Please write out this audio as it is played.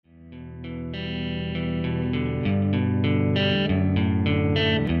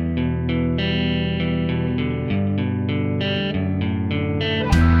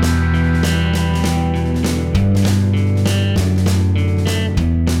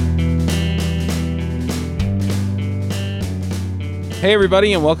Hey,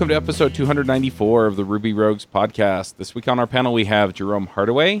 everybody, and welcome to episode 294 of the Ruby Rogues podcast. This week on our panel, we have Jerome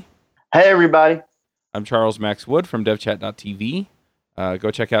Hardaway. Hey, everybody. I'm Charles Max Wood from devchat.tv. Go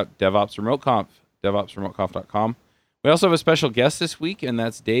check out DevOps Remote Conf, devopsremoteconf.com. We also have a special guest this week, and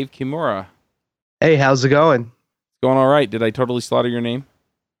that's Dave Kimura. Hey, how's it going? It's going all right. Did I totally slaughter your name?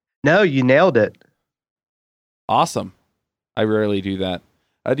 No, you nailed it. Awesome. I rarely do that.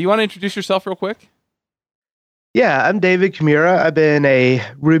 Do you want to introduce yourself real quick? Yeah, I'm David Kimura. I've been a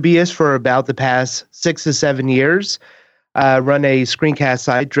Rubyist for about the past 6 to 7 years. I run a screencast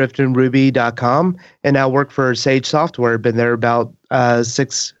site, driftinruby.com, and I work for Sage Software. Been there about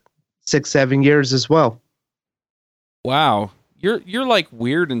 7 years as well. Wow. You're like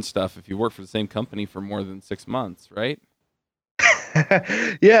weird and stuff if you work for the same company for more than 6 months, right?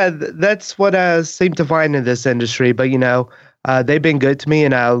 Yeah, that's what I seem to find in this industry. But, they've been good to me,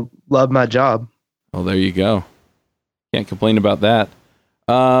 and I love my job. Well, there you go. Can't complain about that.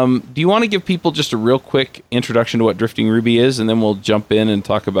 Do you want to give people just a real quick introduction to what Drifting Ruby is, and then we'll jump in and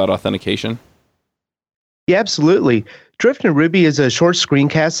talk about authentication? Yeah, absolutely. Drifting Ruby is a short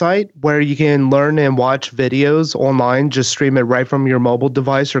screencast site where you can learn and watch videos online, just stream it right from your mobile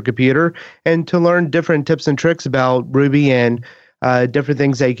device or computer, and to learn different tips and tricks about Ruby and different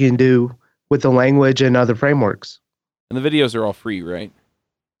things that you can do with the language and other frameworks. And the videos are all free, right?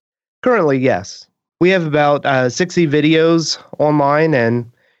 Currently, yes. We have about 60 videos online,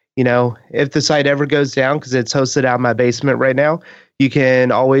 and, if the site ever goes down, because it's hosted out in my basement right now, you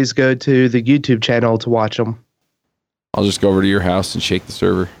can always go to the YouTube channel to watch them. I'll just go over to your house and shake the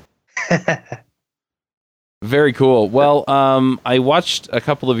server. Very cool. Well, I watched a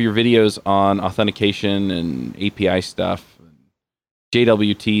couple of your videos on authentication and API stuff,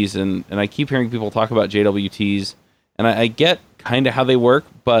 JWTs, and I keep hearing people talk about JWTs, and I get kind of how they work,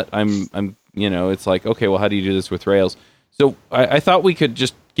 but I'm it's like, okay, well, how do you do this with Rails? So I thought we could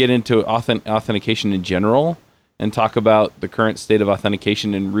just get into authentication in general and talk about the current state of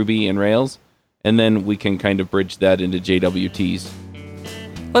authentication in Ruby and Rails, and then we can kind of bridge that into JWTs.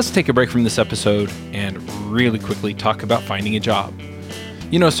 Let's take a break from this episode and really quickly talk about finding a job.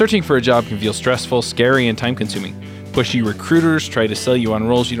 Searching for a job can feel stressful, scary, and time-consuming. Pushy recruiters try to sell you on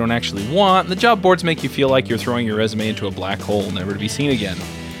roles you don't actually want, and the job boards make you feel like you're throwing your resume into a black hole, never to be seen again.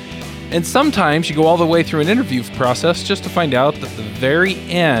 And sometimes you go all the way through an interview process just to find out at the very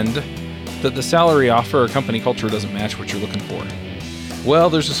end that the salary offer or company culture doesn't match what you're looking for. Well,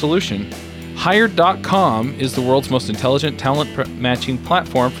 there's a solution. Hired.com is the world's most intelligent talent matching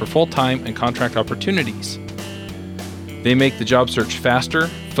platform for full-time and contract opportunities. They make the job search faster,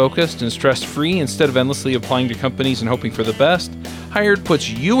 focused, and stress-free instead of endlessly applying to companies and hoping for the best. Hired puts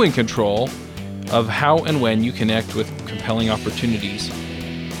you in control of how and when you connect with compelling opportunities.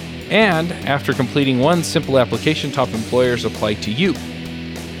 And after completing one simple application, top employers apply to you.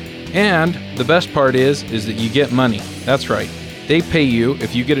 And the best part is that you get money. That's right. They pay you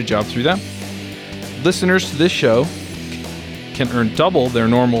if you get a job through them. Listeners to this show can earn double their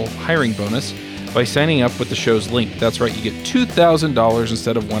normal hiring bonus by signing up with the show's link. That's right. You get $2,000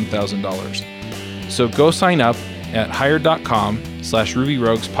 instead of $1,000. So go sign up at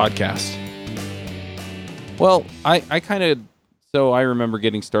hired.com/RubyRoguesPodcast. Well, I remember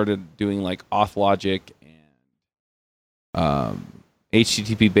getting started doing like AuthLogic and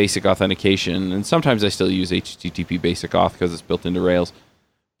HTTP basic authentication, and sometimes I still use HTTP basic auth because it's built into Rails.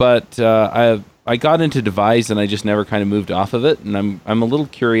 But I got into Devise and I just never kind of moved off of it, and I'm a little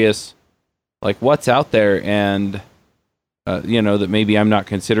curious, like what's out there, and that maybe I'm not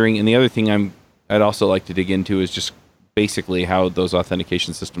considering. And the other thing I'd also like to dig into is just basically how those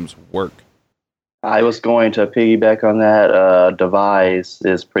authentication systems work. I was going to piggyback on that. Devise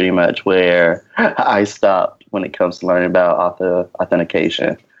is pretty much where I stopped when it comes to learning about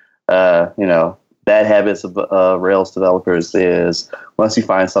authentication. Bad habits of Rails developers is once you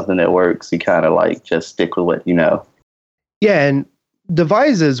find something that works, you kind of like just stick with what you know. Yeah, and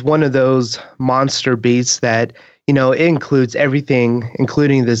Devise is one of those monster beasts that, it includes everything,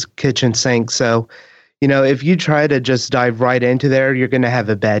 including this kitchen sink. So, if you try to just dive right into there, you're going to have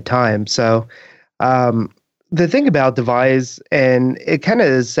a bad time. So, the thing about Devise, and it kind of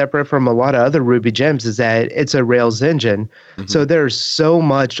is separate from a lot of other Ruby gems, is that it's a Rails engine. Mm-hmm. So there's so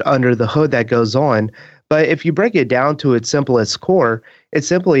much under the hood that goes on. But if you break it down to its simplest core, it's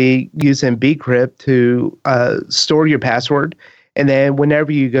simply using bcrypt to store your password. And then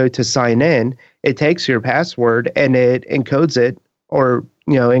whenever you go to sign in, it takes your password and it encodes it, or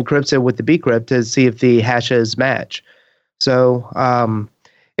encrypts it with the bcrypt to see if the hashes match. So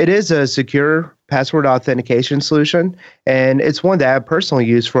it is a secure password authentication solution, and it's one that I personally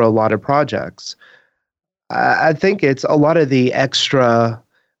use for a lot of projects. I think it's a lot of the extra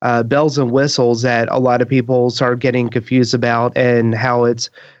bells and whistles that a lot of people start getting confused about, and how it's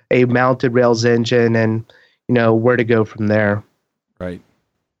a mounted Rails engine, and where to go from there. Right.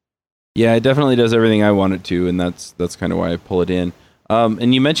 Yeah, it definitely does everything I want it to, and that's kind of why I pull it in.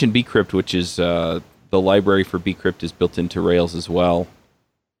 And you mentioned bcrypt, which is the library for bcrypt is built into Rails as well.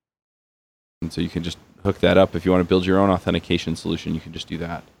 And so you can just hook that up. If you want to build your own authentication solution, you can just do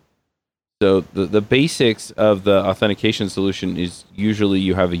that. So the basics of the authentication solution is usually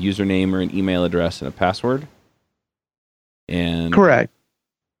you have a username or an email address and a password. And correct.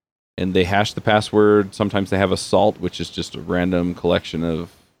 And they hash the password. Sometimes they have a salt, which is just a random collection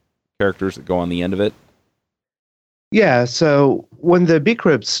of characters that go on the end of it. Yeah, so when the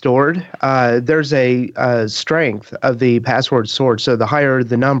bcrypt's stored, there's a strength of the password stored. So the higher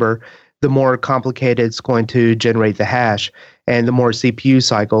the number, the more complicated it's going to generate the hash, and the more CPU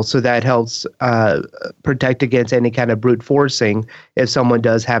cycle. So that helps protect against any kind of brute forcing if someone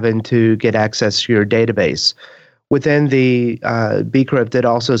does happen to get access to your database. Within the bcrypt, it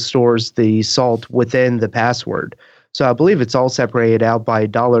also stores the salt within the password. So I believe it's all separated out by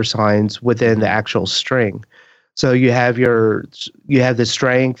 $ within the actual string. So you have the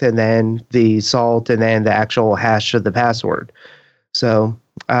strength, and then the salt, and then the actual hash of the password. So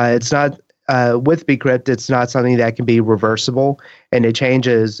it's not with bcrypt, it's not something that can be reversible, and it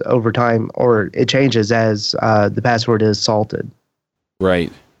changes over time, or it changes as the password is salted.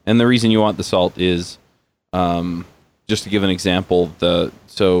 Right. And the reason you want the salt is, just to give an example,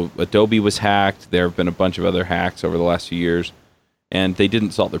 so Adobe was hacked. There have been a bunch of other hacks over the last few years, and they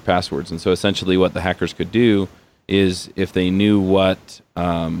didn't salt their passwords. And so essentially what the hackers could do is, if they knew what,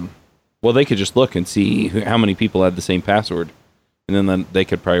 they could just look and see how many people had the same password. And then they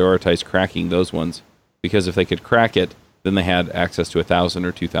could prioritize cracking those ones, because if they could crack it, then they had access to 1,000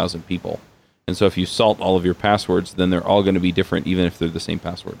 or 2,000 people. And so if you salt all of your passwords, then they're all going to be different, even if they're the same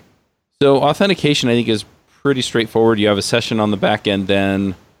password. So authentication, I think, is pretty straightforward. You have a session on the back end,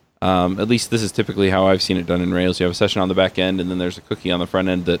 then at least this is typically how I've seen it done in Rails. You have a session on the back end, and then there's a cookie on the front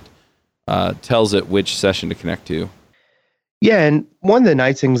end that tells it which session to connect to. Yeah, and one of the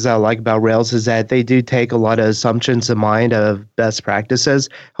nice things I like about Rails is that they do take a lot of assumptions in mind of best practices.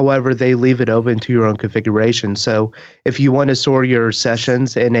 However, they leave it open to your own configuration. So if you want to store your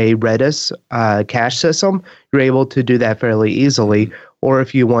sessions in a Redis cache system, you're able to do that fairly easily. Or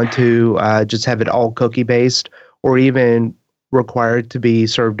if you want to just have it all cookie-based, or even required to be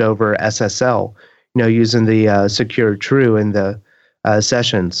served over SSL, using the secure true in the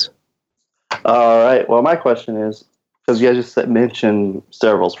sessions. All right. Well, my question is, because you guys just mentioned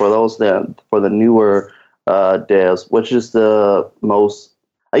servers, for those for the newer devs, which is the most,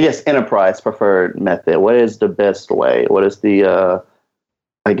 I guess, enterprise preferred method? What is the best way? What is the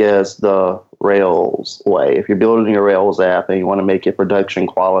the Rails way? If you're building a Rails app and you want to make it production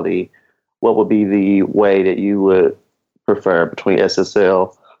quality, what would be the way that you would prefer between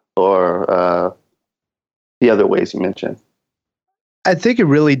SSL or the other ways you mentioned? I think it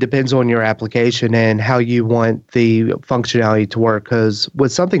really depends on your application and how you want the functionality to work. Because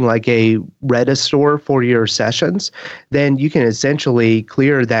with something like a Redis store for your sessions, then you can essentially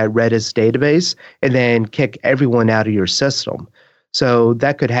clear that Redis database and then kick everyone out of your system. So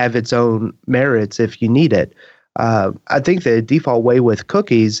that could have its own merits if you need it. I think the default way with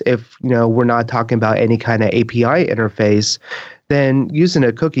cookies, if we're not talking about any kind of API interface, then using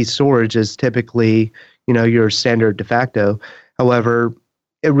a cookie storage is typically your standard de facto. However,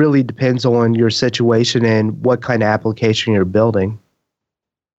 it really depends on your situation and what kind of application you're building.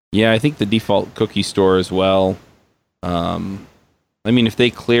 Yeah, I think the default cookie store as well. If they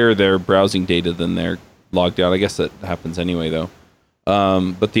clear their browsing data, then they're logged out. I guess that happens anyway, though.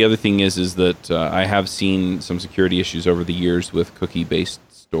 But the other thing is that I have seen some security issues over the years with cookie-based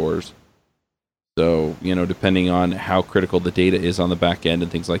stores. So, depending on how critical the data is on the back end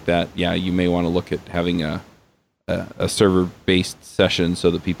and things like that, yeah, you may want to look at having a server-based session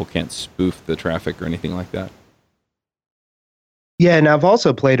so that people can't spoof the traffic or anything like that. Yeah, and I've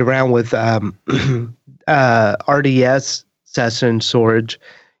also played around with RDS session storage,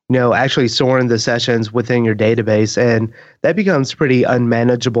 actually storing the sessions within your database. And that becomes pretty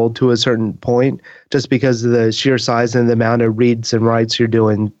unmanageable to a certain point, just because of the sheer size and the amount of reads and writes you're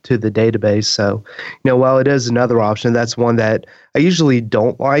doing to the database. So, while it is another option, that's one that I usually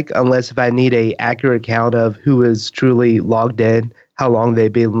don't like, unless if I need a accurate count of who is truly logged in, how long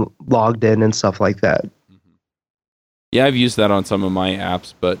they've been logged in, and stuff like that. Yeah, I've used that on some of my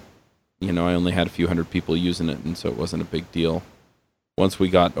apps, but, I only had a few hundred people using it, and so it wasn't a big deal. Once we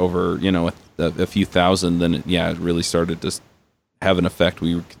got over, a few thousand, then it really started to have an effect.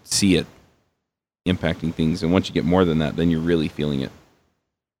 We could see it. impacting things. And once you get more than that, then you're really feeling it.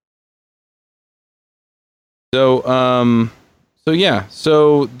 So,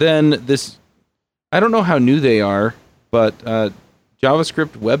 so then this, I don't know how new they are, but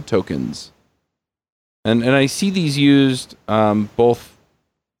JavaScript web tokens. And I see these used both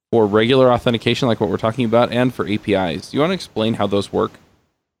for regular authentication, like what we're talking about, and for APIs. Do you want to explain how those work?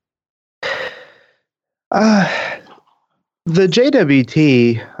 The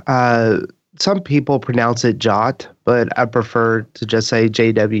JWT, some people pronounce it JOT, but I prefer to just say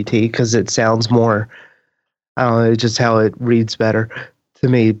JWT because it sounds more, I don't know, just how it reads better to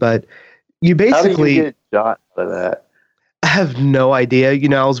me. But you basically... How do you get JOT out of that? I have no idea. You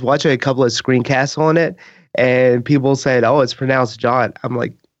know, I was watching a couple of screencasts on it, and people said, oh, it's pronounced JOT. I'm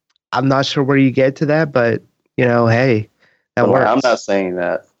like, I'm not sure where you get to that, but, you know, hey, that works. I'm not saying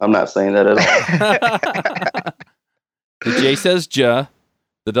that. I'm not saying that at all. The J says J,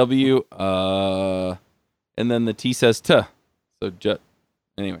 the W, and then the T says T. So J.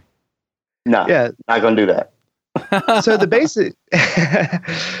 Anyway. No, not going to do that. So the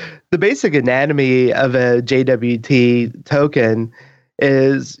basic anatomy of a JWT token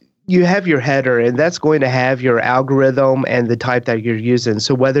is you have your header, and that's going to have your algorithm and the type that you're using.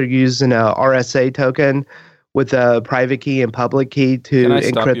 So whether you're using a RSA token with a private key and public key to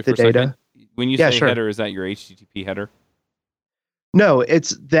encrypt the data. When you say header, is that your HTTP header? No,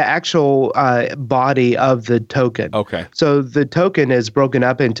 it's the actual body of the token. Okay. So the token is broken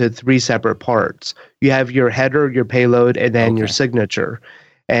up into 3 separate parts. You have your header, your payload, and then your signature.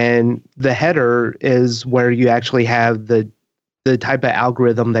 And the header is where you actually have the type of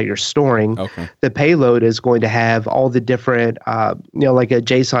algorithm that you're storing. Okay. The payload is going to have all the different, like a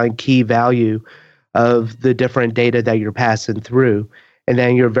JSON key value of the different data that you're passing through. And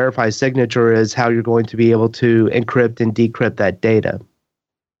then your verified signature is how you're going to be able to encrypt and decrypt that data.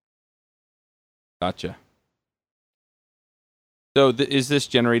 Gotcha. So is this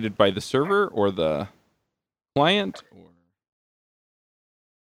generated by the server or the client?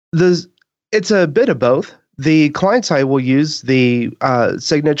 It's a bit of both. The client side will use the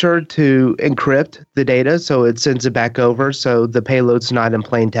signature to encrypt the data, so it sends it back over, so the payload's not in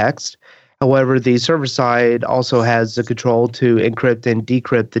plain text. However, the server side also has the control to encrypt and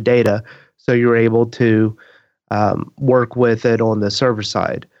decrypt the data, so you're able to work with it on the server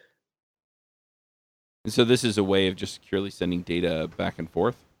side. And so this is a way of just securely sending data back and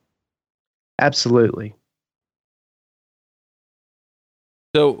forth? Absolutely.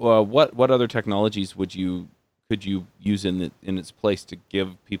 So what other technologies could you use in its place to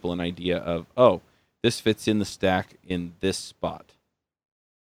give people an idea of, oh, this fits in the stack in this spot?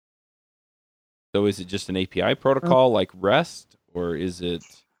 So is it just an API protocol like REST, or is it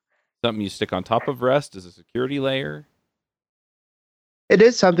something you stick on top of REST as a security layer? It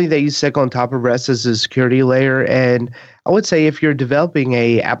is something that you stick on top of REST as a security layer. And I would say if you're developing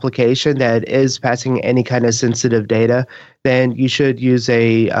a application that is passing any kind of sensitive data, then you should use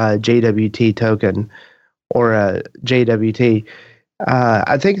a JWT token or a JWT.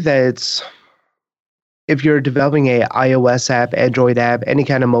 I think that if you're developing a iOS app, Android app, any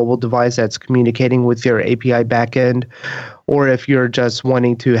kind of mobile device that's communicating with your API backend, or if you're just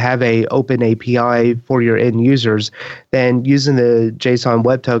wanting to have a open API for your end users, then using the JSON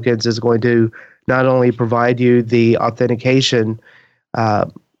web tokens is going to not only provide you the authentication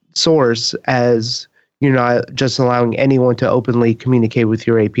source, as you're not just allowing anyone to openly communicate with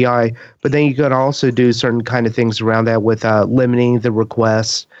your API, but then you can also do certain kind of things around that with limiting the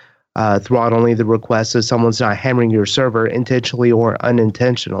requests, throttling the request so someone's not hammering your server intentionally or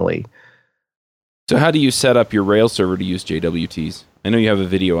unintentionally. So how do you set up your Rails server to use JWTs? I know you have a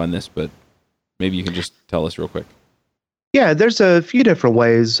video on this, but maybe you can just tell us real quick. Yeah, there's a few different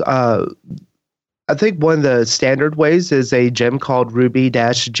ways. I think one of the standard ways is a gem called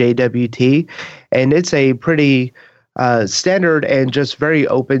Ruby-JWT, and it's a pretty standard and just very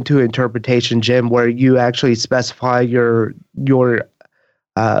open to interpretation gem where you actually specify your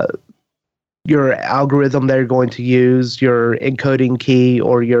algorithm that you're going to use, your encoding key,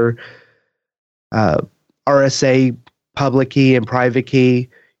 or your RSA public key and private key,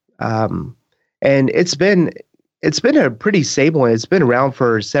 and it's been a pretty stable, and it's been around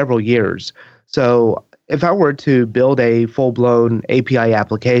for several years. So if I were to build a full-blown API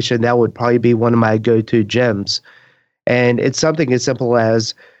application, that would probably be one of my go-to gems. And it's something as simple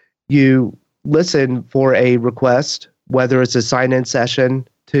as you listen for a request, whether it's a sign-in session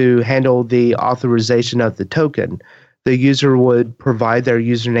to handle the authorization of the token. The user would provide their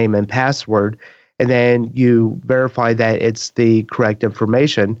username and password, and then you verify that it's the correct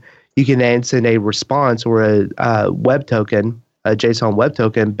information. You can then send a response or a web token, a JSON web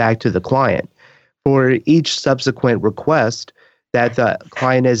token, back to the client. for each subsequent request that the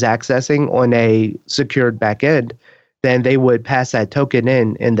client is accessing on a secured backend, then they would pass that token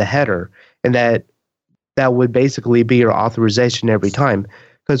in the header, and that would basically be your authorization every time.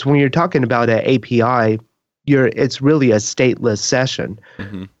 Because when you're talking about an API, it's really a stateless session,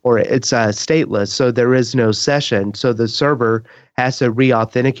 or it's stateless, so there is no session. So the server has to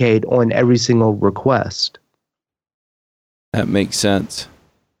re-authenticate on every single request. That makes sense.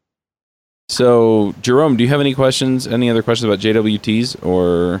 So, Jerome, do you have any questions? Any other questions about JWTs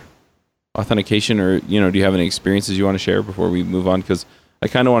or authentication, or do you have any experiences you want to share before we move on? Because I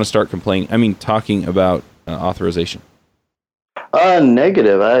kind of want to start talking about authorization.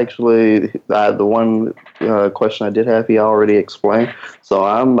 Negative. I actually, the one question I did have, he already explained. So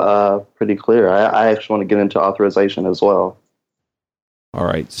I'm pretty clear. I actually want to get into authorization as well. All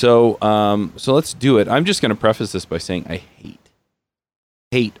right. So let's do it. I'm just going to preface this by saying I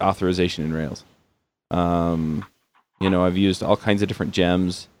hate authorization in Rails. I've used all kinds of different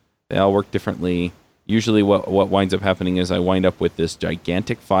gems. They all work differently. Usually what winds up happening is I wind up with this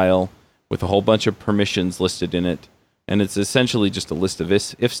gigantic file with a whole bunch of permissions listed in it. And it's essentially just a list of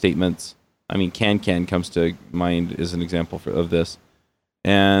if statements. I mean, can comes to mind as an example of this.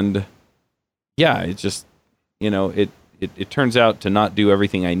 And yeah, it's just, it turns out to not do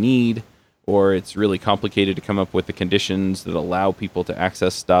everything I need, or it's really complicated to come up with the conditions that allow people to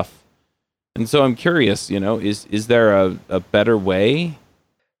access stuff. And so I'm curious, is there a better way?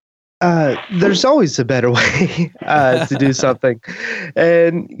 There's always a better way to do something.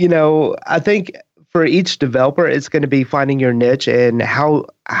 And, I think for each developer, it's going to be finding your niche and how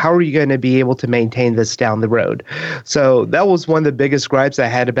are you going to be able to maintain this down the road. So that was one of the biggest gripes I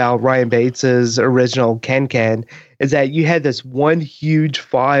had about Ryan Bates's original Can, is that you had this one huge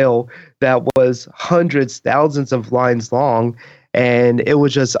file that was hundreds, thousands of lines long, and it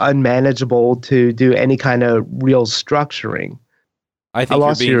was just unmanageable to do any kind of real structuring. I think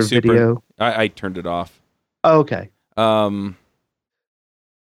lost you're being your super. Video. I turned it off. Oh, okay.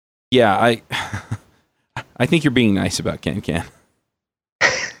 Yeah, I think you're being nice about Can.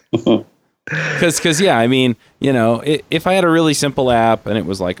 Because yeah, I mean, if I had a really simple app and it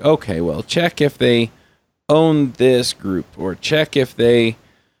was like, okay, well, check if they own this group, or check if they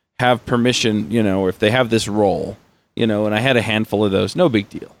have permission, or if they have this role, and I had a handful of those, no big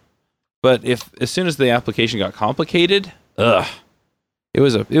deal. But as soon as the application got complicated, it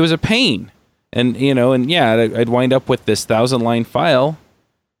was a pain. And, I'd wind up with this 1,000-line file,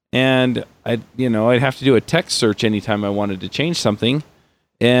 and I'd have to do a text search anytime I wanted to change something.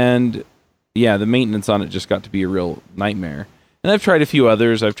 And yeah, the maintenance on it just got to be a real nightmare. And I've tried a few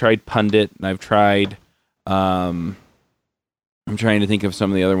others. I've tried Pundit, and I've tried, I'm trying to think of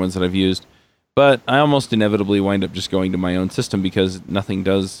some of the other ones that I've used. But I almost inevitably wind up just going to my own system because nothing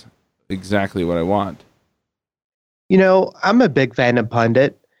does exactly what I want. I'm a big fan of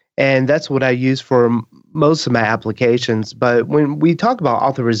Pundit, and that's what I use for most of my applications. But when we talk about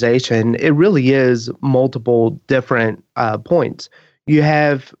authorization, it really is multiple different points. You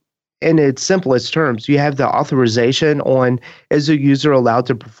have, in its simplest terms, you have the authorization on, is a user allowed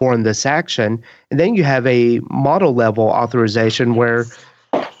to perform this action? And then you have a model level authorization where,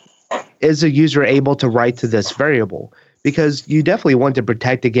 is a user able to write to this variable? Because you definitely want to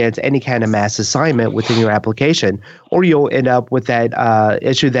protect against any kind of mass assignment within your application, or you'll end up with that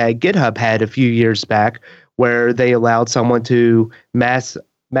issue that GitHub had a few years back, where they allowed someone to mass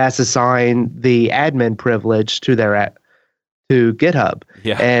assign the admin privilege to to GitHub.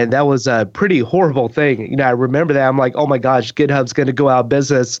 Yeah. And that was a pretty horrible thing. I remember that. I'm like, oh my gosh, GitHub's going to go out of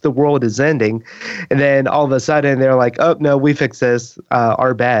business. The world is ending. And then all of a sudden they're like, oh no, we fixed this.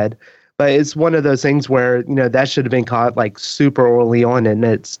 Our bad. But it's one of those things where, that should have been caught like super early on in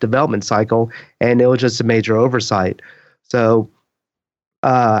its development cycle, and it was just a major oversight. So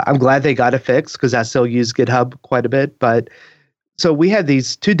I'm glad they got it fixed, because I still use GitHub quite a bit. But so we had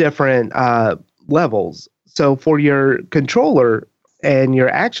these two different levels. So for your controller and your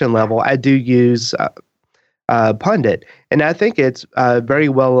action level, I do use Pundit. And I think it's very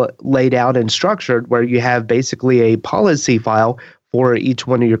well laid out and structured, where you have basically a policy file for each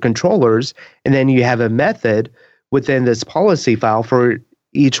one of your controllers, and then you have a method within this policy file for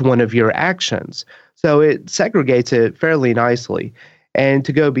each one of your actions. So it segregates it fairly nicely. And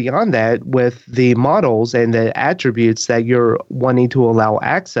to go beyond that, with the models and the attributes that you're wanting to allow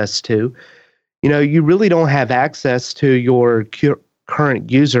access to, you really don't have access to your current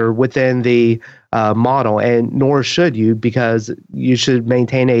user within the model, and nor should you, because you should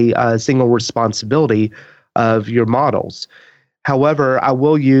maintain a single responsibility of your models. However, I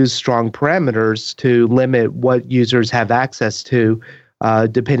will use strong parameters to limit what users have access to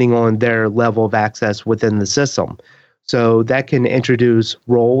depending on their level of access within the system. So that can introduce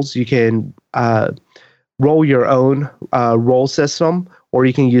roles. You can roll your own role system, or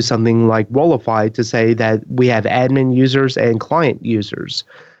you can use something like Rollify to say that we have admin users and client users.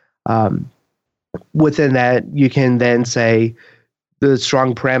 Within that, you can then say the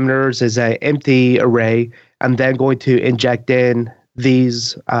strong parameters is an empty array. I'm then going to inject in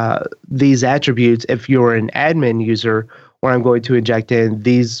these attributes if you're an admin user, or I'm going to inject in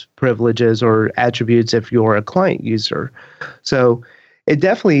these privileges or attributes if you're a client user. So it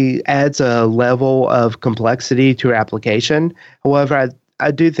definitely adds a level of complexity to your application. However,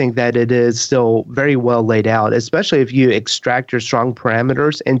 I do think that it is still very well laid out, especially if you extract your strong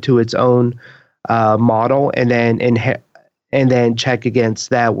parameters into its own model and then check against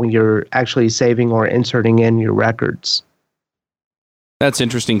that when you're actually saving or inserting in your records. That's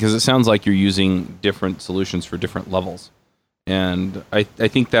interesting because it sounds like you're using different solutions for different levels. And I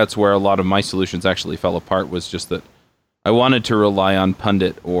think that's where a lot of my solutions actually fell apart, was just that I wanted to rely on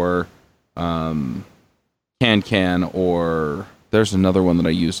Pundit or Can, or there's another one that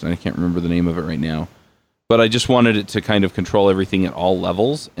I used, and I can't remember the name of it right now. But I just wanted it to kind of control everything at all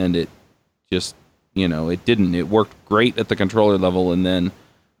levels, and it just, it didn't. It worked great at the controller level, and then,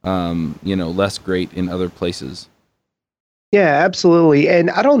 less great in other places. Yeah, absolutely.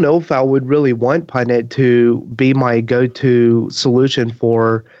 And I don't know if I would really want Pundit to be my go-to solution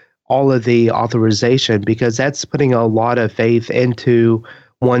for all of the authorization, because that's putting a lot of faith into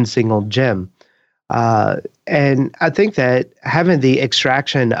one single gem. And I think that having the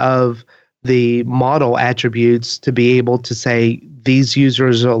extraction of the model attributes to be able to say these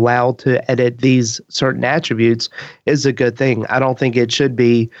users are allowed to edit these certain attributes is a good thing. I don't think it should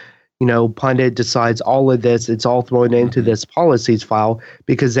be, Pundit decides all of this, it's all thrown into this policies file,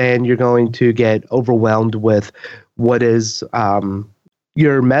 because then you're going to get overwhelmed with what is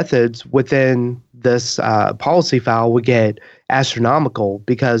your methods within this policy file would get astronomical,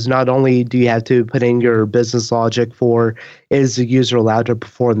 because not only do you have to put in your business logic for is the user allowed to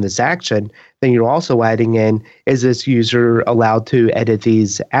perform this action, then you're also adding in is this user allowed to edit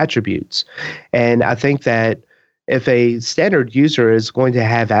these attributes. And I think that if a standard user is going to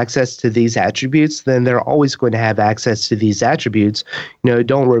have access to these attributes, then they're always going to have access to these attributes.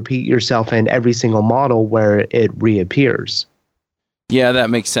 Don't repeat yourself in every single model where it reappears. Yeah, that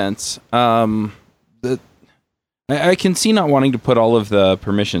makes sense. I can see not wanting to put all of the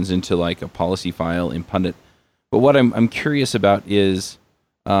permissions into like a policy file in Pundit, but what I'm curious about is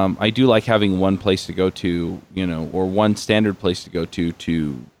I do like having one place to go to, or one standard place to go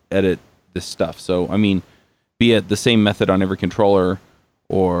to edit this stuff. So, I mean, be it the same method on every controller,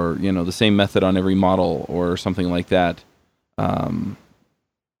 or the same method on every model, or something like that.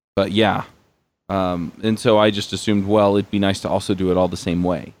 But yeah, and so I just assumed, well, it'd be nice to also do it all the same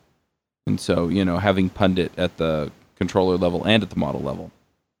way. And so, having Pundit at the controller level and at the model level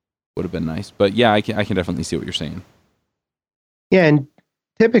would have been nice. But yeah, I can definitely see what you're saying. Yeah, and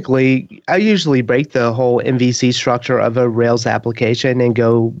typically, I usually break the whole MVC structure of a Rails application and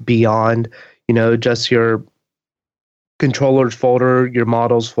go beyond, just your controllers folder, your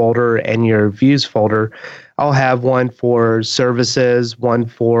models folder, and your views folder. I'll have one for services, one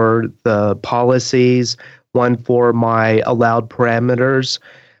for the policies, one for my allowed parameters.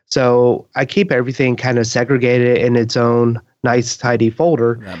 So I keep everything kind of segregated in its own nice, tidy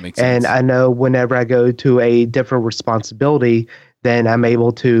folder. That makes sense. And I know whenever I go to a different responsibility, then I'm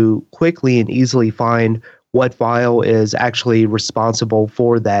able to quickly and easily find what file is actually responsible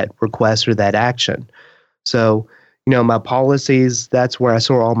for that request or that action. So, my policies, that's where I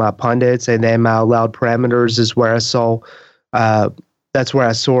store all my pundits, and then my allowed parameters is where that's where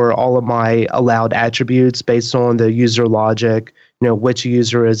I store all of my allowed attributes based on the user logic, which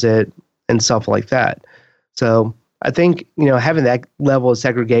user is it, and stuff like that. So I think, having that level of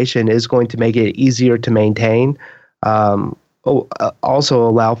segregation is going to make it easier to maintain. Also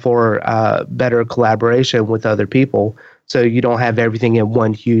allow for better collaboration with other people. So you don't have everything in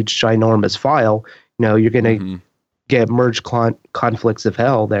one huge, ginormous file. You're going to get merge conflicts of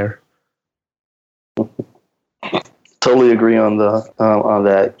hell there. Totally agree on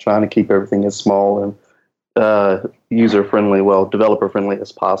that. Trying to keep everything as small and user friendly, developer friendly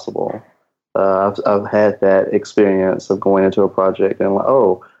as possible. I've had that experience of going into a project and like,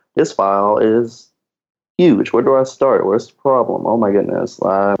 oh, this file is huge. Where do I start? Where's the problem? Oh my goodness,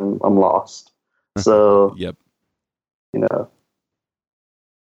 I'm lost. So yep,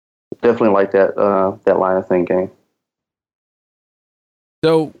 definitely like that line of thinking.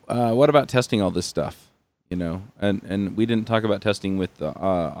 So, what about testing all this stuff? And we didn't talk about testing with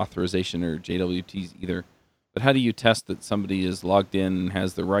authorization or JWTs either. But how do you test that somebody is logged in and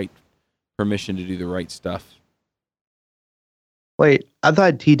has the right permission to do the right stuff? Wait, I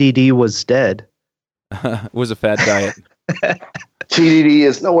thought TDD was dead. It was a fad diet. TDD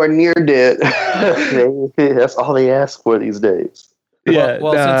is nowhere near dead. That's all they ask for these days.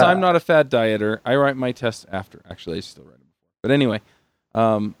 Well, since I'm not a fad dieter, I write my tests after. Actually, I still write them before. But anyway,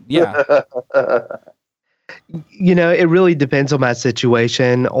 yeah. It really depends on my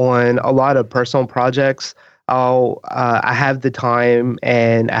situation. On a lot of personal projects, I have the time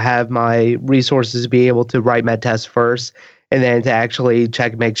and I have my resources to be able to write my test first, and then to actually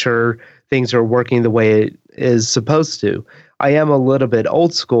check, make sure things are working the way it is supposed to. I am a little bit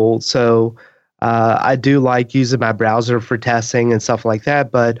old school, so I do like using my browser for testing and stuff like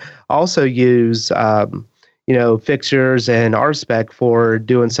that, but I also use fixtures and RSpec for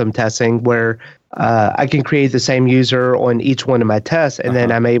doing some testing where I can create the same user on each one of my tests, and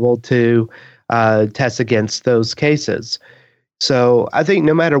then I'm able to test against those cases. So I think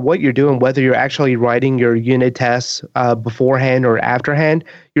no matter what you're doing, whether you're actually writing your unit tests beforehand or afterhand,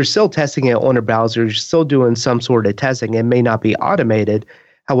 you're still testing it on a browser. You're still doing some sort of testing. It may not be automated.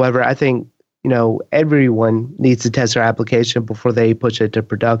 However, I think everyone needs to test their application before they push it to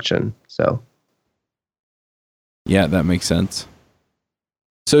production. So, yeah, that makes sense.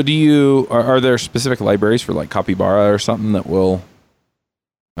 So, are there specific libraries for like Capybara or something that will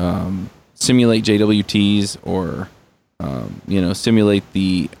simulate JWTs or simulate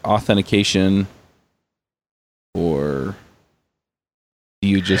the authentication, or do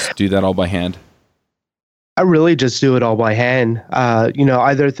you just do that all by hand? I really just do it all by hand,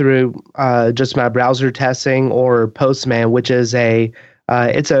 either through just my browser testing or Postman, which is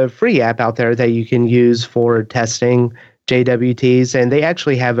it's a free app out there that you can use for testing JWTs, and they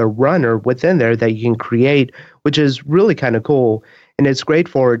actually have a runner within there that you can create, which is really kind of cool, and it's great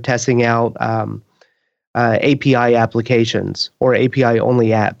for testing out API applications or API only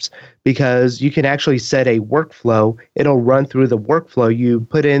apps, because you can actually set a workflow. It'll run through the workflow. You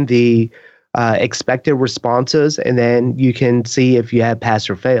put in the expected responses, and then you can see if you have pass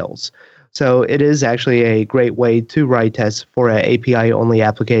or fails. So it is actually a great way to write tests for an API only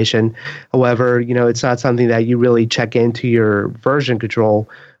application. However, it's not something that you really check into your version control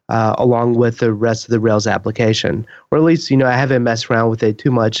along with the rest of the Rails application, or at least I haven't messed around with it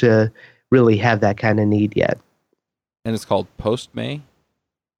too much to really have that kind of need yet. And it's called Postman?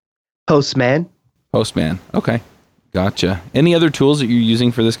 Postman. Okay. Gotcha. Any other tools that you're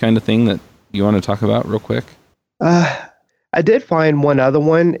using for this kind of thing that you want to talk about real quick? I did find one other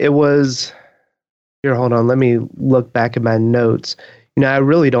one. It was, here, hold on. Let me look back at my notes. I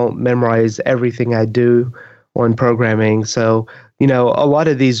really don't memorize everything I do on programming. So, a lot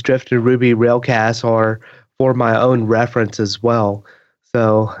of these Drifted Ruby Railcasts are for my own reference as well.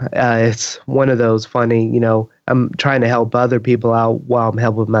 So it's one of those funny, I'm trying to help other people out while I'm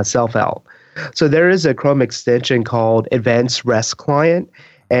helping myself out. So there is a Chrome extension called Advanced REST Client,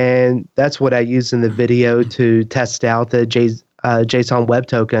 and that's what I use in the video to test out the JSON web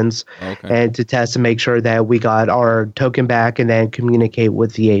tokens, and to test and make sure that we got our token back and then communicate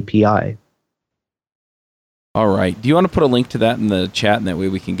with the API. All right. Do you want to put a link to that in the chat, and that way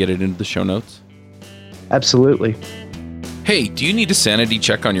we can get it into the show notes? Absolutely. Hey, do you need a sanity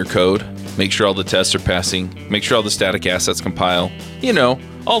check on your code? Make sure all the tests are passing, make sure all the static assets compile,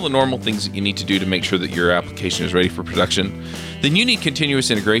 all the normal things that you need to do to make sure that your application is ready for production. Then you need continuous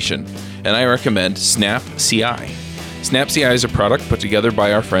integration, and I recommend Snap CI. Snap CI is a product put together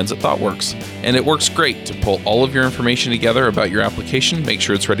by our friends at ThoughtWorks, and it works great to pull all of your information together about your application, make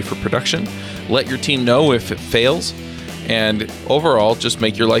sure it's ready for production, let your team know if it fails, and overall just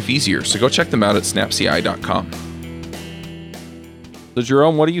make your life easier. So go check them out at snapci.com. So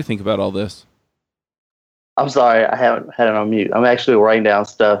Jerome, what do you think about all this? I'm sorry, I haven't had it on mute. I'm actually writing down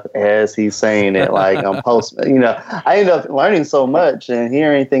stuff as he's saying it, like I'm posting. I end up learning so much and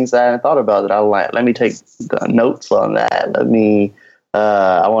hearing things I hadn't thought about that. I like, let me take the notes on that.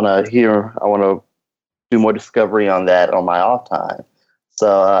 I want to do more discovery on that on my off time.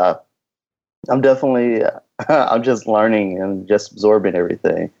 So I'm definitely, I'm just learning and just absorbing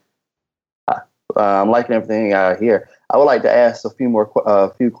everything. I'm liking everything I hear. I would like to ask a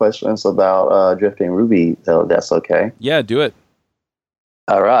few questions about Drifting Ruby, though. That's okay. Yeah, do it.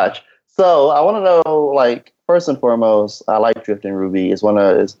 All right. So I want to know, first and foremost, I like Drifting Ruby. It's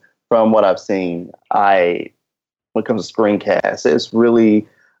from what I've seen. When it comes to screencasts, it's really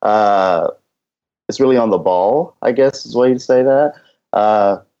on the ball, I guess is the way to say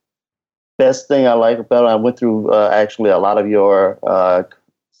that. Best thing I like about it, I went through actually a lot of your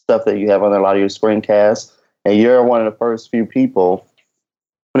stuff that you have on a lot of your screencasts, and you're one of the first few people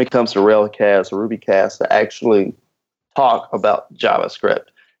when it comes to Railcast or RubyCast to actually talk about JavaScript.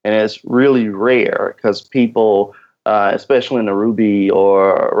 And it's really rare because people, especially in the Ruby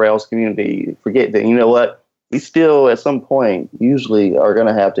or Rails community, forget that, you know what, we still at some point usually are going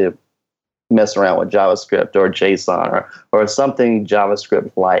to have to mess around with JavaScript or JSON or something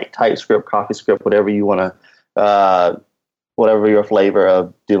JavaScript like TypeScript, CoffeeScript, whatever you want to, whatever your flavor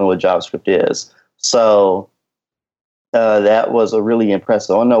of dealing with JavaScript is. So that was a really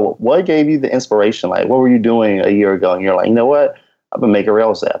impressive. I don't know, what gave you the inspiration? Like, what were you doing a year ago? And you're like, you know what? I'm going to make a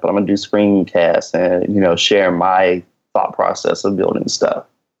Rails app, and I'm going to do screencasts and, you know, share my thought process of building stuff.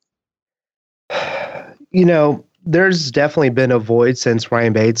 You know, there's definitely been a void since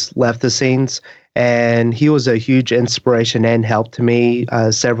Ryan Bates left the scenes, and he was a huge inspiration and help to me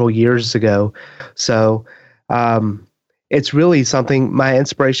several years ago. So it's really something, my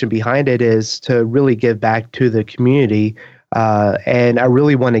inspiration behind it is to really give back to the community, and I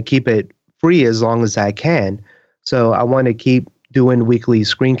really want to keep it free as long as I can. So I want to keep doing weekly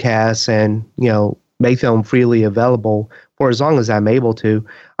screencasts and, you know, make them freely available for as long as I'm able to.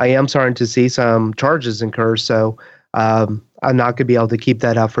 I am starting to see some charges incur, so I'm not going to be able to keep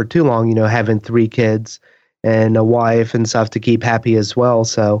that up for too long, you know, having 3 kids and a wife and stuff to keep happy as well.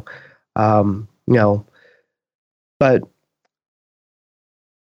 So, you know, but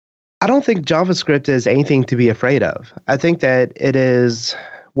I don't think JavaScript is anything to be afraid of. I think that it is,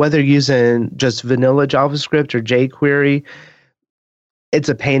 whether using just vanilla JavaScript or jQuery, it's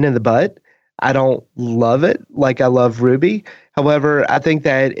a pain in the butt. I don't love it like I love Ruby. However, I think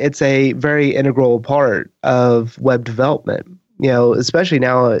that it's a very integral part of web development, you know, especially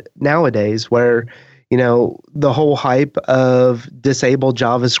nowadays where, you know, the whole hype of disable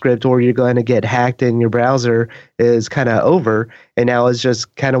JavaScript or you're going to get hacked in your browser is kind of over. And now it's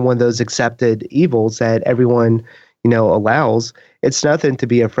just kind of one of those accepted evils that everyone, you know, allows. It's nothing to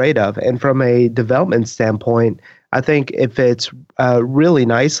be afraid of. And from a development standpoint, I think it fits really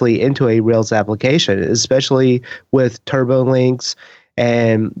nicely into a Rails application, especially with turbo links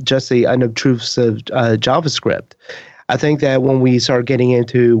and just the unobtrusive JavaScript. I think that when we start getting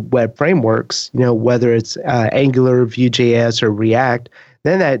into web frameworks, you know, whether it's Angular, Vue.js, or React,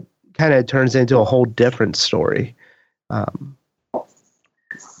 then that kind of turns into a whole different story.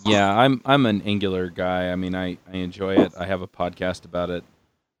 Yeah, I'm an Angular guy. I mean, I enjoy it. I have a podcast about it.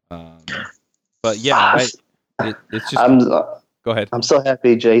 But yeah, it's just. Go ahead. I'm so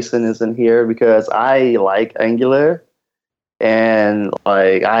happy Jason isn't here because I like Angular, and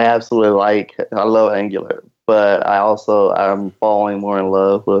like I love Angular. But I'm falling more in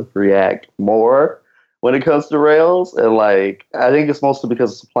love with React more when it comes to Rails. And like, I think it's mostly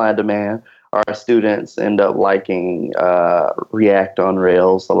because of supply and demand. Our students end up liking React on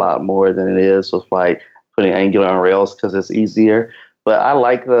Rails a lot more than it is with like putting Angular on Rails because it's easier. But I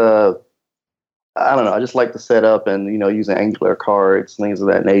don't know, I just like the setup and, you know, using Angular cards, things of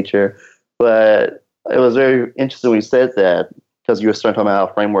that nature. But it was very interesting when you said that because you were starting talking about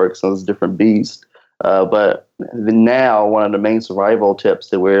how frameworks and it's a different beast. But now one of the main survival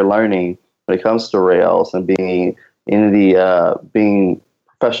tips that we're learning when it comes to Rails and being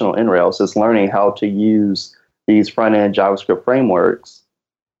professional in Rails is learning how to use these front-end JavaScript frameworks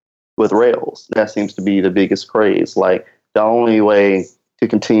with Rails. That seems to be the biggest craze. Like the only way to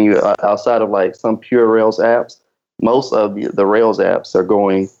continue outside of like some pure Rails apps, most of the Rails apps are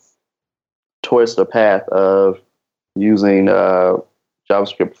going towards the path of using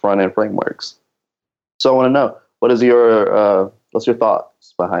JavaScript front-end frameworks. So I want to know, what's your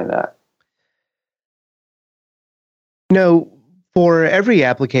thoughts behind that? You know, for every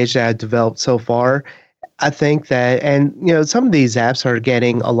application I've developed so far, I think that, and you know, some of these apps are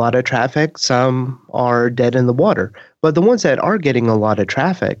getting a lot of traffic, some are dead in the water. But the ones that are getting a lot of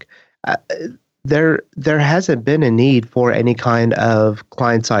traffic, there hasn't been a need for any kind of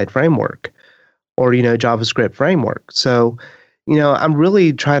client-side framework or, you know, JavaScript framework. So, you know, I'm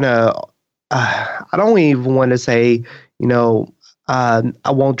really trying to. I don't even want to say, you know, I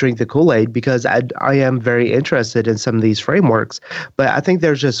won't drink the Kool-Aid because I am very interested in some of these frameworks, but I think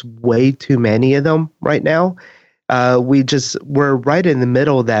there's just way too many of them right now. We're right in the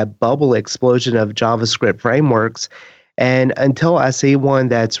middle of that bubble explosion of JavaScript frameworks. And until I see one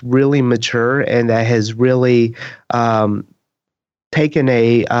that's really mature and that has really taken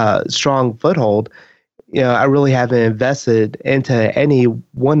a strong foothold, you know, I really haven't invested into any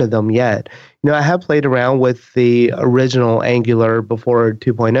one of them yet. You know, I have played around with the original Angular before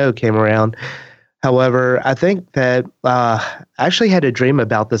 2.0 came around. However, I think that I actually had a dream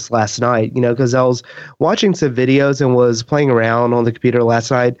about this last night, you know, because I was watching some videos and was playing around on the computer last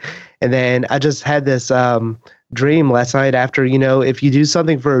night. And then I just had this dream last night after, if you do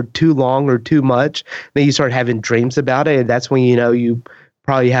something for too long or too much, then you start having dreams about it. And that's when, you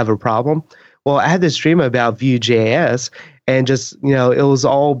probably have a problem. Well, I had this dream about Vue.js, and just, it was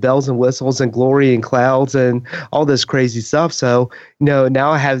all bells and whistles and glory and clouds and all this crazy stuff. So,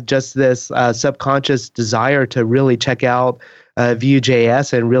 now I have just this subconscious desire to really check out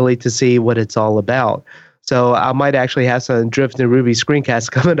Vue.js and really to see what it's all about. So I might actually have some Drift and Ruby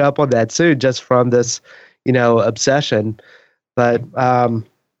screencasts coming up on that soon, just from this, obsession. But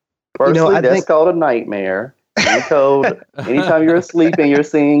personally, I that's think called a nightmare. Code. Anytime you're asleep and you're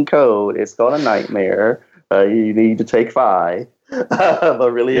seeing code, it's called a nightmare. You need to take 5.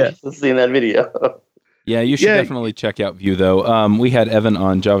 But really interested in seeing that video. Yeah, you should definitely check out Vue, though. We had Evan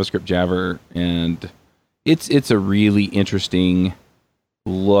on JavaScript Jabber, and it's a really interesting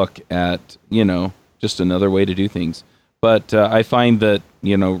look at, just another way to do things. But I find that,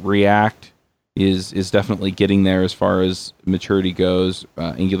 React is definitely getting there as far as maturity goes.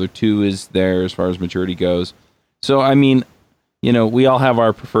 Angular 2 is there as far as maturity goes. So, I mean, we all have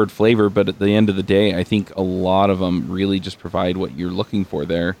our preferred flavor, but at the end of the day, I think a lot of them really just provide what you're looking for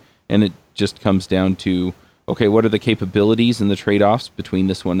there. And it just comes down to, okay, what are the capabilities and the trade-offs between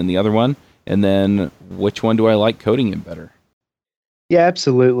this one and the other one? And then which one do I like coding in better? Yeah,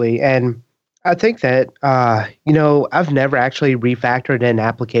 absolutely. And I think that, I've never actually refactored an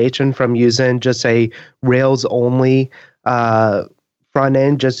application from using just a Rails-only front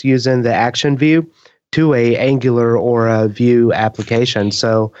end, just using the action view, to a Angular or a Vue application.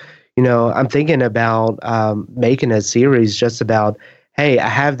 So, I'm thinking about making a series just about, hey, I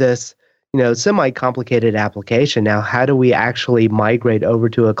have this, semi-complicated application. Now, how do we actually migrate over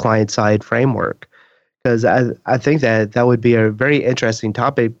to a client-side framework? Because I think that would be a very interesting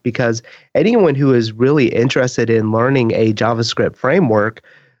topic, because anyone who is really interested in learning a JavaScript framework,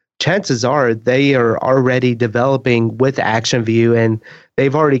 chances are they are already developing with ActionView, and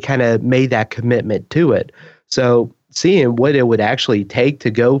they've already kind of made that commitment to it. So seeing what it would actually take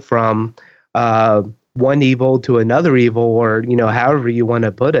to go from one evil to another evil, or however you want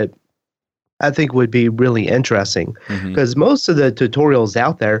to put it, I think would be really interesting. Because most of the tutorials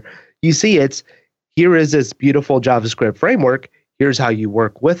out there, you see here is this beautiful JavaScript framework. Here's how you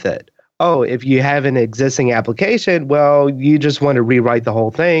work with it. Oh, if you have an existing application, well, you just want to rewrite the whole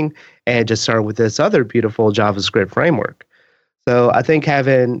thing and just start with this other beautiful JavaScript framework. So I think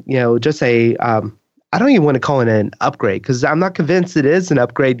having, just I don't even want to call it an upgrade, because I'm not convinced it is an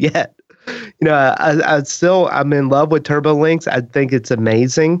upgrade yet. I'm in love with TurboLinks. I think it's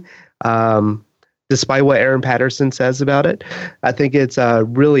amazing. Despite what Aaron Patterson says about it, I think it's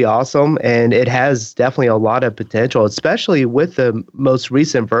really awesome, and it has definitely a lot of potential, especially with the most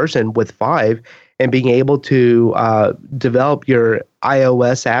recent version with 5, and being able to develop your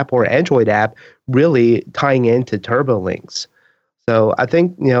iOS app or Android app really tying into TurboLinks. So I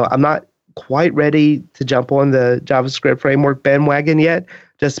think, I'm not quite ready to jump on the JavaScript framework bandwagon yet,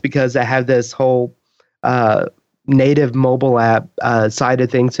 just because I have this whole native mobile app side of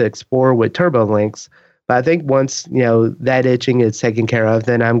things to explore with TurboLinks. But I think once that itching is taken care of,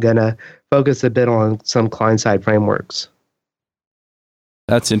 then I'm gonna focus a bit on some client-side frameworks.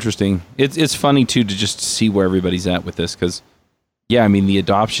 That's interesting. It's funny too to just see where everybody's at with this, because the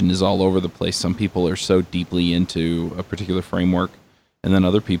adoption is all over the place. Some people are so deeply into a particular framework, and then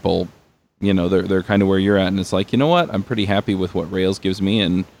other people, they're kind of where you're at, and it's like, you know what, I'm pretty happy with what Rails gives me,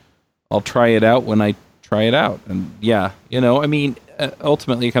 and I'll try it out when I try it out. And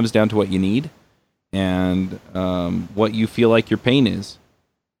ultimately it comes down to what you need and what you feel like your pain is.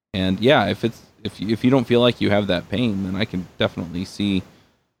 And if you don't feel like you have that pain, then I can definitely see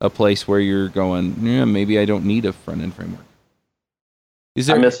a place where you're going, maybe I don't need a front end framework.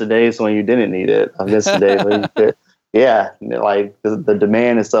 I miss the days when you didn't need it. I miss the days when you could. Yeah, like the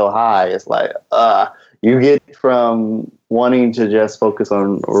demand is so high. It's like you get from wanting to just focus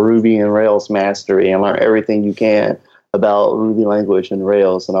on Ruby and Rails mastery and learn everything you can about Ruby language and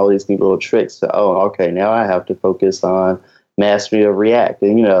Rails and all these neat little tricks. So, okay, now I have to focus on mastery of React.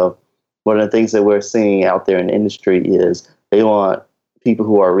 And one of the things that we're seeing out there in the industry is they want people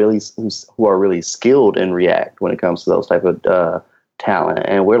who are really skilled in React when it comes to those type of talent.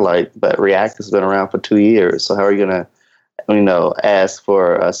 And we're like, but React has been around for 2 years, so how are you gonna ask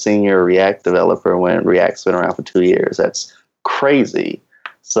for a senior React developer when React's been around for 2 years? That's crazy.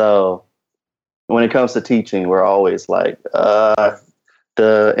 So when it comes to teaching, we're always like,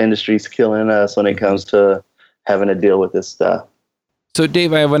 the industry's killing us when it comes to having to deal with this stuff. So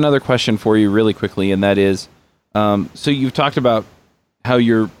Dave, I have another question for you really quickly, and that is, so you've talked about how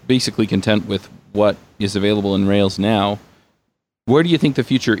you're basically content with what is available in Rails now. Where do you think the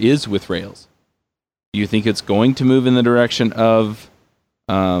future is with Rails? Do you think it's going to move in the direction of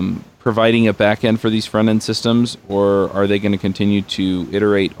providing a backend for these front-end systems, or are they going to continue to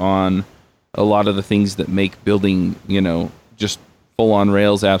iterate on a lot of the things that make building, just full-on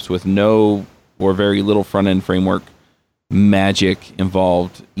Rails apps with no or very little front-end framework magic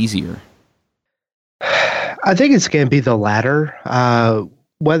involved easier? I think it's going to be the latter.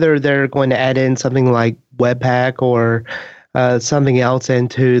 Whether they're going to add in something like Webpack or something else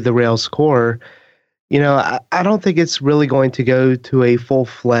into the Rails core, I don't think it's really going to go to a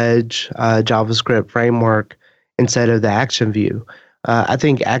full-fledged JavaScript framework instead of the Action View. I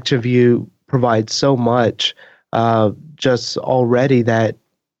think Action View provides so much just already that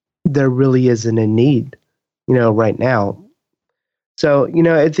there really isn't a need, right now. So,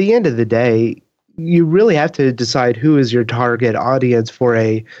 at the end of the day, you really have to decide who is your target audience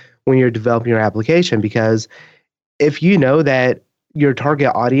when you're developing your application, because if you know that your target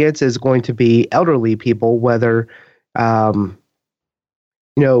audience is going to be elderly people, whether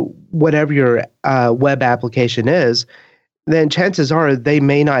whatever your web application is, then chances are they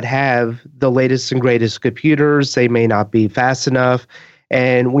may not have the latest and greatest computers. They may not be fast enough.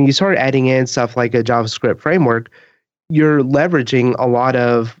 And when you start adding in stuff like a JavaScript framework, you're leveraging a lot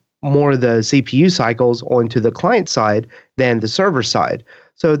of more of the CPU cycles onto the client side than the server side.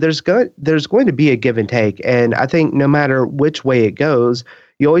 So there's going to be a give and take. And I think no matter which way it goes,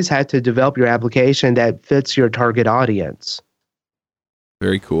 you always have to develop your application that fits your target audience.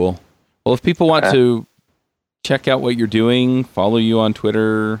 Very cool. Well, if people want to check out what you're doing, follow you on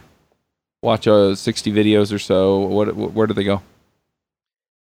Twitter, watch 60 videos or so, where do they go?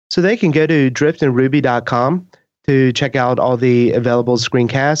 So they can go to driftingruby.com to check out all the available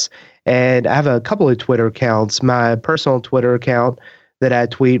screencasts. And I have a couple of Twitter accounts. My personal Twitter account that I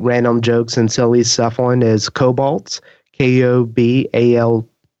tweet random jokes and silly stuff on is Kobaltz, KOBALTZ,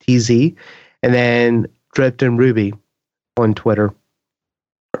 and then Drifting Ruby on Twitter.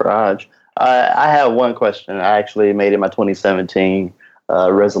 Raj, I have one question. I actually made it my 2017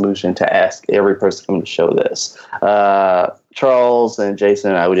 resolution to ask every person coming to show this. Charles and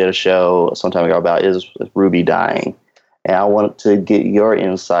Jason and I, we did a show some time ago about is Ruby dying? And I wanted to get your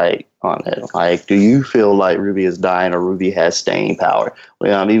insight on it. Like, do you feel like Ruby is dying or Ruby has staying power?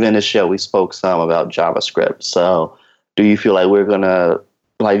 Even in this show, we spoke some about JavaScript. So do you feel like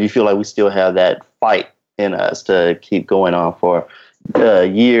do you feel like we still have that fight in us to keep going on for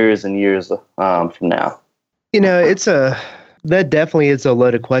years and years from now? That definitely is a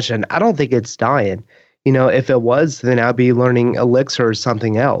loaded question. I don't think it's dying. If it was, then I'd be learning Elixir or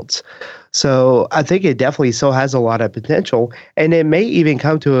something else. So I think it definitely still has a lot of potential. And it may even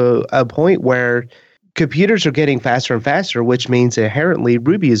come to a point where computers are getting faster and faster, which means inherently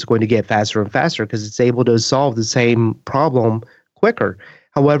Ruby is going to get faster and faster because it's able to solve the same problem quicker.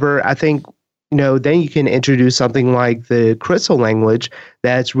 However, I think then you can introduce something like the Crystal language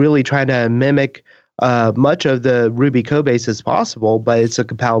that's really trying to mimic much of the Ruby code base as possible, but it's a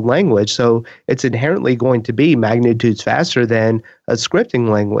compiled language. So it's inherently going to be magnitudes faster than a scripting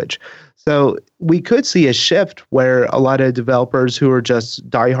language. So we could see a shift where a lot of developers who are just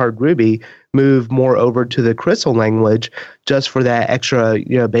diehard Ruby move more over to the Crystal language just for that extra,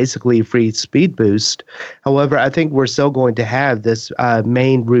 basically free speed boost. However, I think we're still going to have this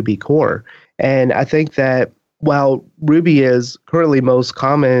main Ruby core. And I think that while Ruby is currently most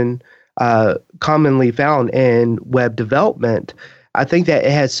commonly found in web development, I think that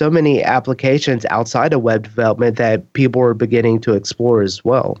it has so many applications outside of web development that people are beginning to explore as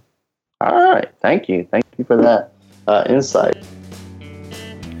well. All right. Thank you. Thank you for that insight.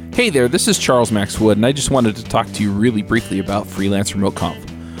 Hey there, this is Charles Max Wood, and I just wanted to talk to you really briefly about Freelance Remote Conf.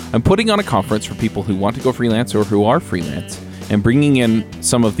 I'm putting on a conference for people who want to go freelance or who are freelance, and bringing in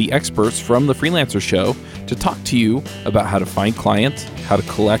some of the experts from the Freelancer Show to talk to you about how to find clients, how to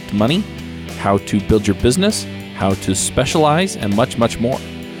collect money, how to build your business, how to specialize, and much, much more.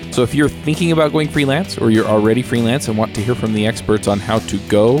 So if you're thinking about going freelance or you're already freelance and want to hear from the experts on how to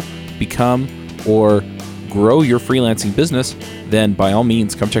go, become, or grow your freelancing business, then by all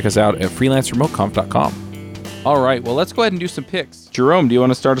means, come check us out at freelanceremoteconf.com. All right, well, let's go ahead and do some picks. Jerome, do you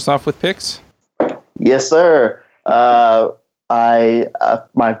want to start us off with picks? Yes, sir.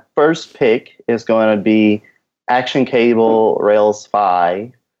 My first pick is going to be Action Cable Rails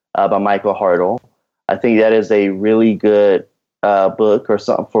 5 by Michael Hartle. I think that is a really good book or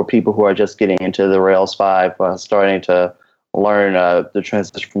something for people who are just getting into the Rails 5, starting to learn the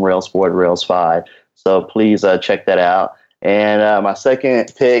transition from Rails 4 to Rails 5. So please check that out. And my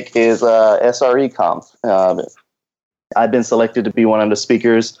second pick is SRE Conf. I've been selected to be one of the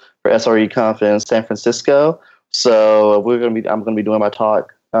speakers for SRE Conf in San Francisco. So I'm going to be doing my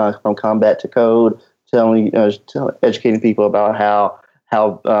talk from combat to code educating people about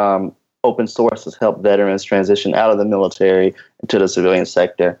how open source has helped veterans transition out of the military into the civilian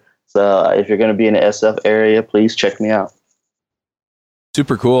sector. So if you're going to be in the SF area, please check me out.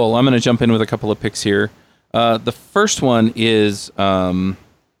 Super cool. I'm going to jump in with a couple of picks here. The first one is I've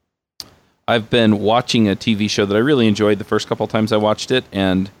been watching a TV show that I really enjoyed the first couple of times I watched it,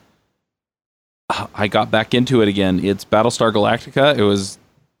 and I got back into it again. It's Battlestar Galactica. It was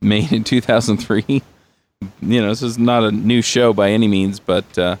made in 2003. This is not a new show by any means,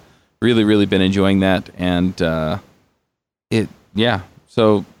 but really, really been enjoying that. And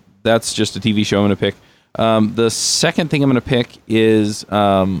so that's just a TV show I'm going to pick. The second thing I'm going to pick is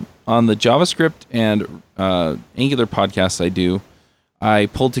on the JavaScript and Angular podcasts I do, I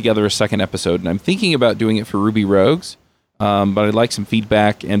pulled together a second episode, and I'm thinking about doing it for Ruby Rogues, but I'd like some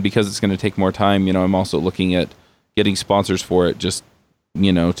feedback, and because it's going to take more time, I'm also looking at getting sponsors for it, just,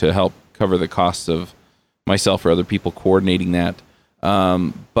 to help cover the costs of myself or other people coordinating that.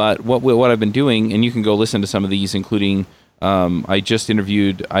 But what I've been doing, and you can go listen to some of these, including I just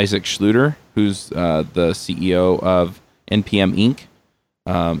interviewed Isaac Schluter, who's the CEO of NPM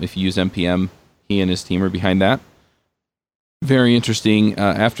Inc. If you use NPM, he and his team are behind that. Very interesting.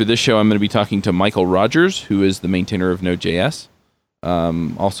 After this show, I'm going to be talking to Michael Rogers, who is the maintainer of Node.js,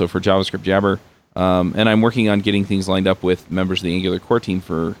 also for JavaScript Jabber. And I'm working on getting things lined up with members of the Angular core team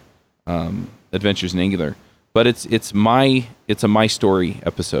for Adventures in Angular. But it's a My Story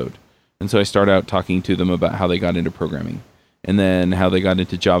episode. And so I start out talking to them about how they got into programming, and then how they got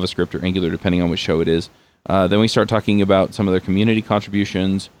into JavaScript or Angular, depending on which show it is. Then we start talking about some of their community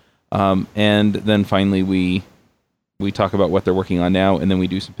contributions. And then finally we talk about what they're working on now, and then we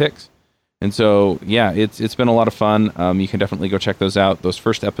do some picks. And so, yeah, it's been a lot of fun. You can definitely go check those out. Those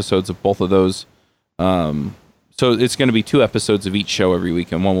first episodes of both of those. So it's going to be 2 episodes of each show every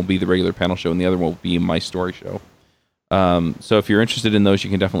week, and one will be the regular panel show, and the other will be My Story show. So if you're interested in those,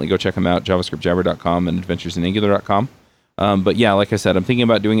 you can definitely go check them out, javascriptjabber.com and adventuresinangular.com. But yeah, like I said, I'm thinking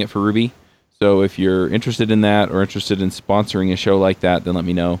about doing it for Ruby. So if you're interested in that or interested in sponsoring a show like that, then let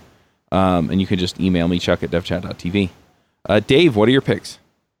me know. And you can just email me, chuck@devchat.tv. Dave, what are your picks?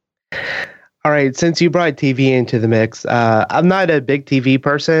 All right, since you brought TV into the mix, I'm not a big TV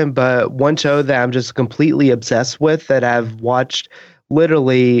person, but one show that I'm just completely obsessed with that I've watched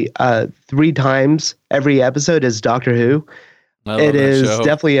literally 3 times every episode is Doctor Who. It is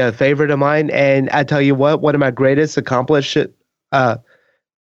definitely a favorite of mine, and I tell you what, one of my greatest accomplishments.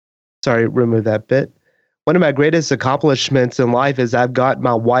 Remove that bit. One of my greatest accomplishments in life is I've got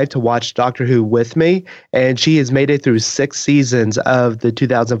my wife to watch Doctor Who with me, and she has made it through 6 seasons of the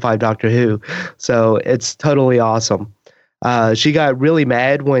 2005 Doctor Who. So it's totally awesome. She got really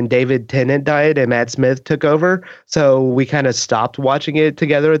mad when David Tennant died and Matt Smith took over, so we kind of stopped watching it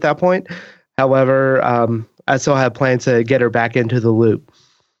together at that point. However, I still have plans to get her back into the loop.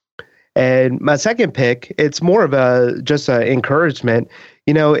 And my second pick, it's more of just an encouragement.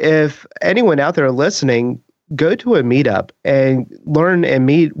 If anyone out there listening, go to a meetup and learn and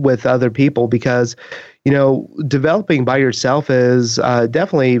meet with other people, because, developing by yourself is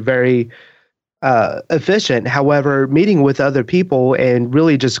definitely very efficient. However, meeting with other people and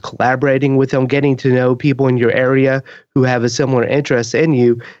really just collaborating with them, getting to know people in your area who have a similar interest in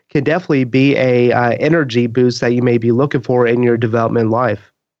you, can definitely be a energy boost that you may be looking for in your development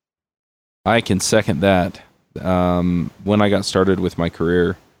life. I can second that. When I got started with my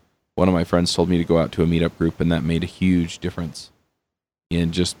career, one of my friends told me to go out to a meetup group, and that made a huge difference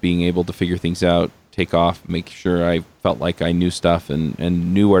in just being able to figure things out, take off, make sure I felt like I knew stuff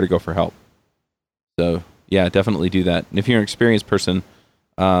and knew where to go for help. So yeah, definitely do that. And if you're an experienced person,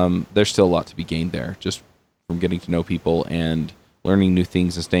 there's still a lot to be gained there, just from getting to know people and learning new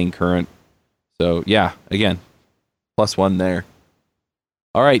things and staying current. So yeah, again, +1 there.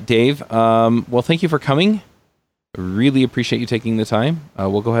 All right, Dave. Well, thank you for coming. Really appreciate you taking the time.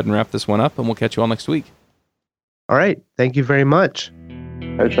 We'll go ahead and wrap this one up, and we'll catch you all next week. All right. Thank you very much.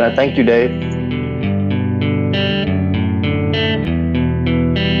 Thank you, Dave.